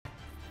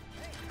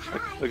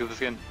Look at the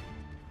skin.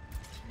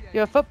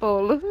 You're a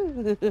football.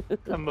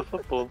 I'm a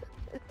football.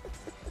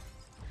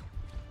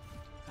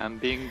 I'm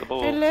being the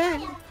ball.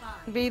 Hello.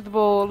 Be the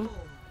ball.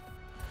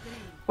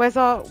 Where's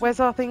our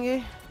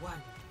thingy?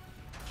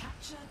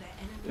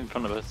 In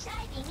front of us.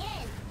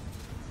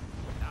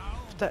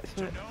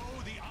 Protection.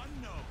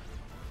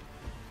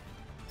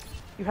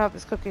 You have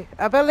this cookie.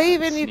 I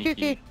believe in you,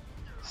 Cookie.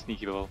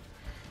 Sneaky ball.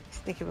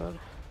 Sneaky ball.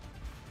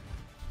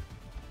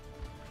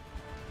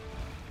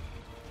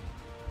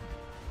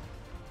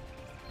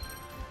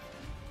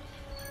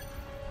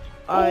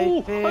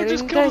 I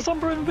just killed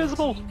Sombra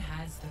Invisible!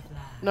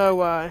 No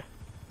way.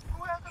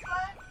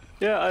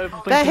 Yeah,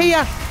 they're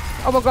here!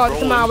 Oh my god,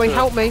 it's a Maui,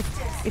 help me.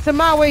 It's a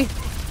Maui!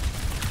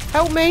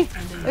 Help me!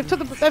 They've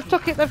took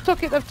it.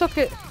 Recover your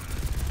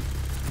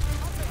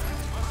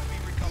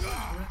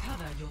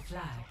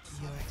flag.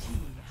 Your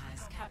team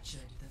has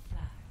captured the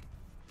flag.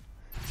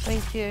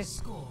 Thank you.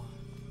 Score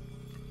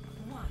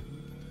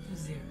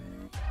 1-0.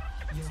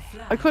 Your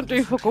flag I couldn't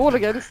do fuck all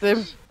against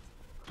him.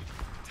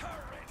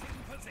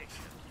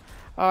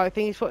 Oh, I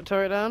think he's put a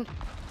turret down.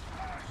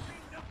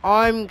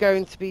 I'm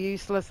going to be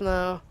useless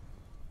now.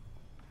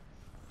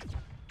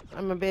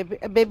 I'm a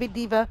baby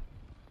diva.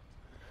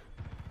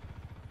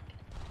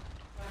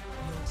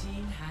 Your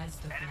team has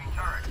the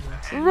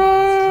flag.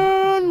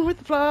 Run with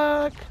the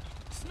flag.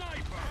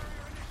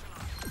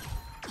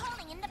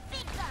 Calling in the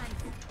big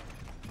guns.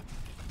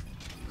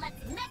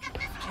 Let's make up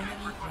this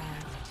Enemy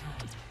flag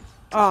returned.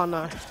 Oh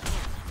no.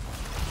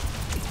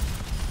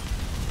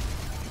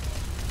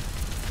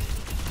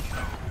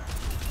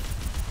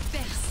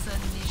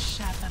 Personne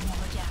n'échappe à mon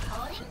regard.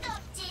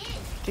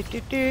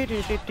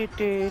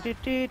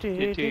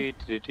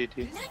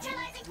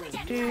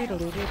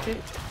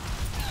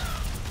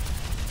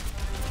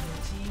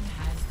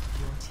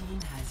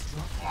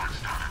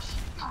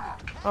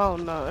 Oh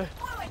no.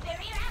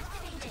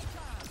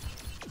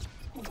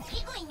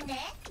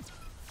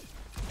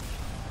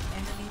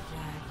 Enemy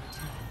flag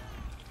returned.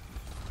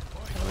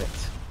 Damn it.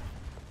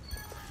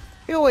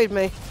 You avoid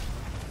me.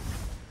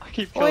 I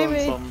keep Oi, killing me.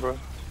 Sombra.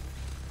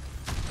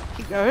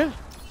 Keep going.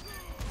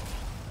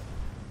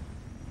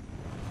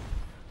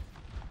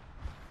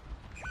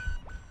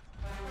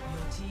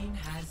 Your team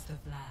has the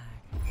flag.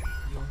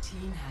 Your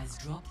team has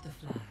dropped the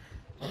flag.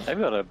 They've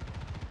got a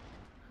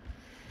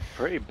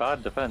pretty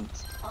bad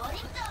defense.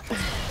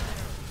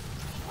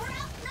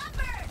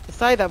 You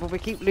say that, but we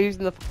keep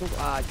losing the fucking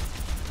flag.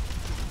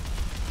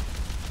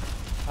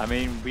 I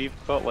mean, we've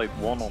got like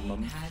one on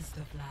them. Has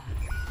the flag.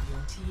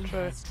 Your team True.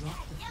 has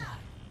dropped the flag.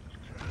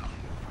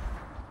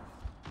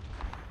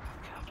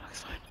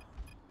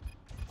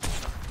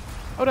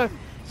 Oh no,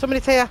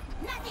 somebody's here.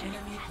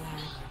 Enemy flag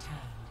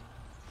returned.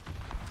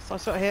 So I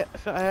shot a hit,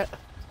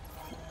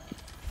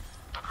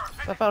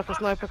 I felt like a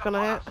sniper kind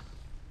of hit.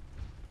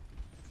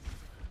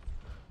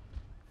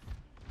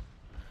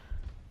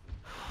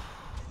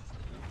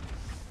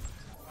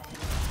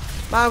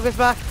 Mauga's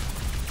back.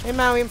 Hey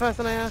Maui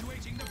impersonator. Your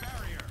team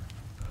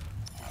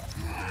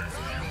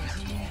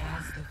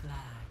has the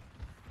flag.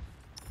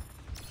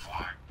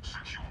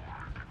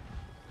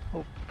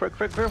 Oh, frick.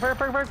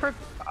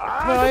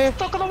 Ah, Where are you? I'm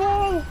stuck on the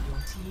wall! Your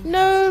team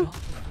No. has dropped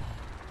the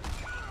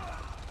flag.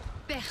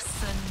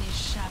 Personne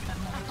n'échappe à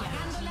mon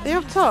regard. They're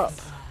up top.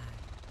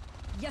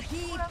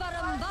 Yahi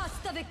param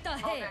vastavika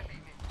hai.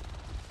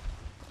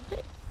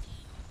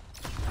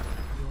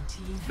 Your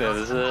team Yeah,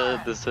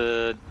 there's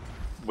a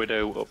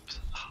widow up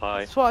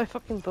high. That's what I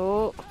fucking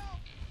thought.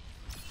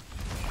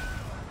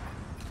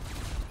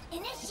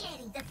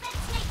 Initiating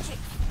defense matrix.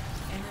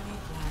 enemy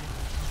flag.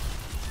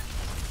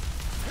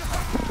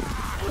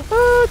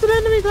 Oh, it's an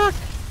enemy attack.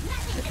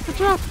 It's a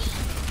trap.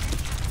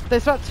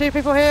 There's about 2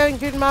 people here,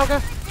 including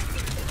Mauga.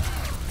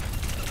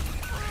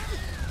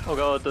 Oh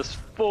god, there's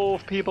 4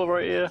 people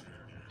right here.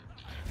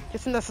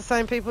 Guessing that's the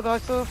same people that I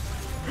saw. Your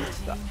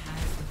team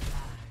has the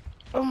flag.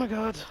 Oh my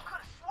god.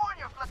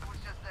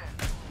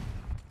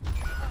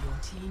 Your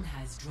team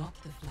has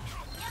dropped the flag.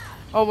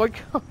 Oh my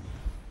god.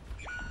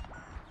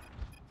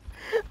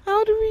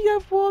 How do we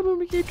have one when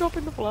we keep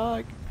dropping the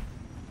flag?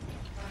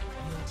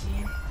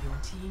 Your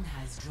team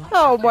has dropped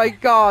Oh the my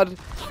flag. god.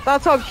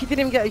 That time she didn't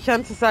even get a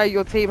chance to say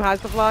your team has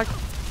the flag.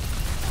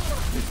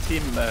 The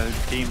team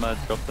has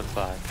dropped the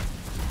flag.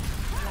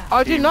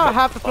 I do Team not got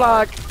have the the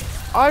flag.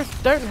 I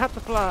don't have the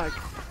flag.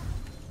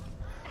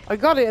 I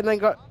got it and then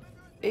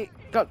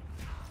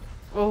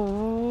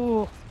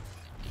oh.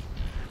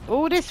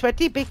 Oh, they're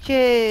sweaty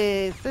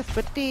bitches. They're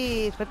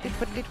sweaty.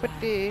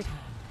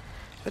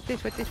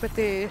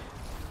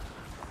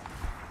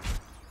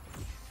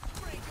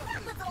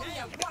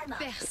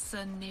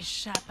 Personne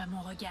n'échappe à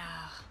mon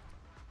regard.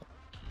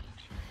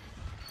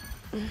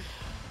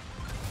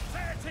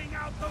 Setting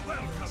out the Your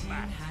welcome team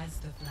mat. has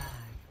the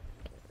flag.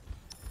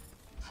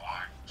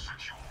 Flag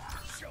secure.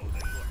 Show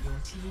them Your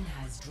team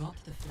has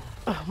dropped the flag.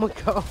 Oh my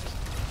god.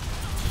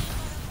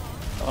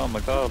 Oh my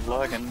god,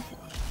 lagging.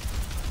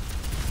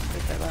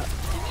 Look at that.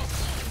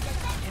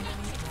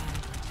 Enemy flag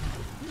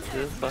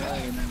returned. It's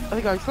lagging. I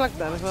think I slagged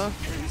them as well.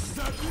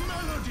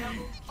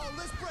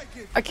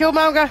 I killed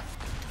Mauga.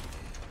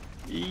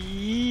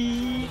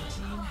 Eee. Your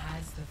team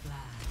has the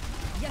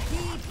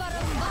flag.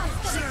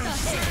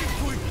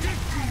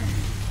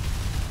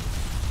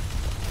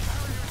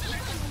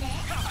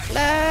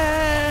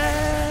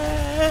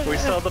 We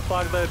saw the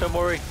flag there, don't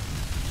worry.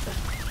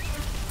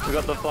 We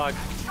got the flag.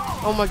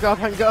 Oh my god,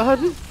 thank god.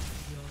 Your team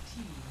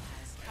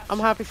has I'm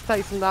happy to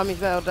take some damage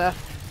there, Death.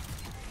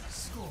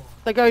 score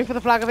They're going for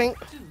the flag, I think.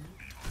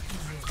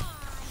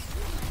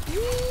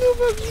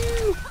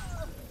 2-0.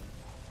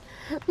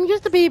 I'm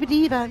just a baby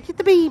diva. Just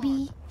a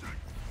baby.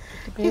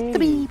 Just a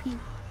baby.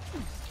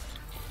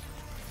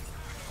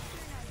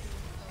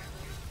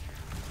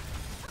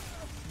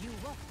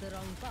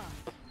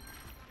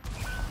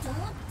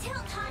 Don't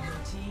tilt on Your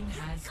him. team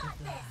has the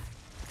flag.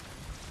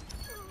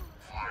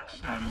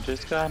 I'm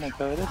just gonna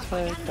go this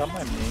way. Come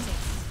on me. Your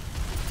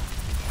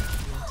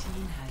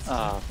team has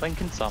Ah,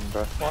 thinking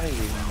Sombra. Why are you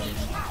leaving me?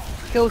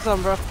 Kill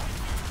Sombra.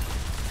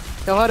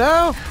 Kill her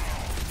now.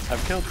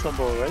 I've killed Sombra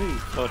already.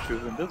 Oh, she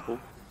was invisible.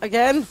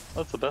 Again.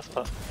 That's the best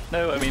part.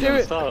 No, I mean Do at the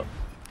it. start.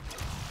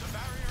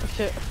 Oh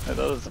shit. No,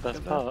 that was the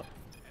best part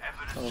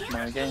of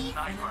my game.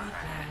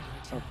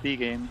 Of the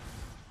game.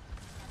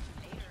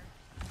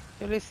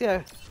 Hey,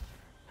 Lucio.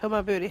 Hold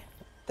my booty.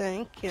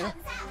 Thank you. Your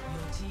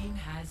team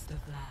has the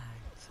flag.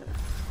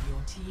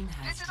 Your team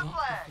has dropped the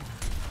flag.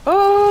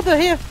 Oh, they're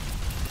here. Your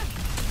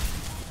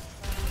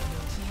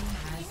team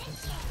has the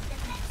flag.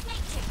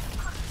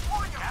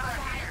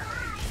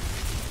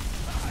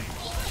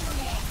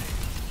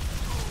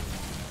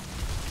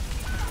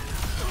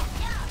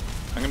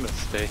 I'm gonna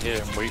stay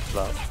here and wait for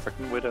that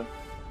freaking widow.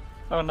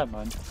 Oh, never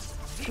mind.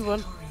 Good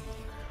one.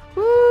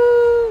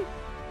 Woo!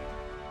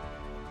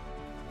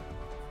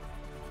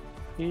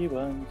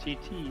 E1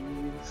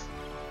 GTs.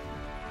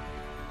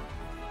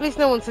 At least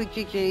no one said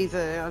GG's.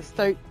 I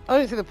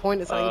don't see the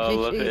point of saying Oh, GG's.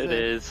 look, it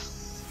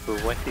is. The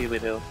wetty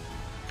widow.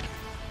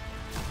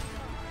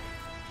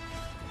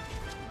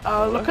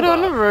 Oh, Look look at at her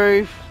on the that.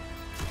 roof.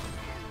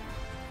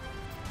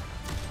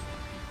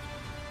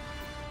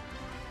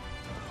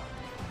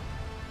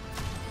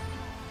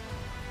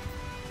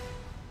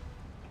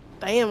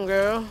 Damn,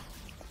 girl.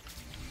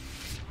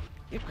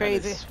 You're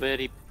crazy.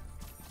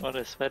 What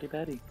a sweaty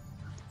Betty.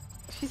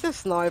 She's a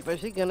sniper.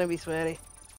 She's gonna be sweaty.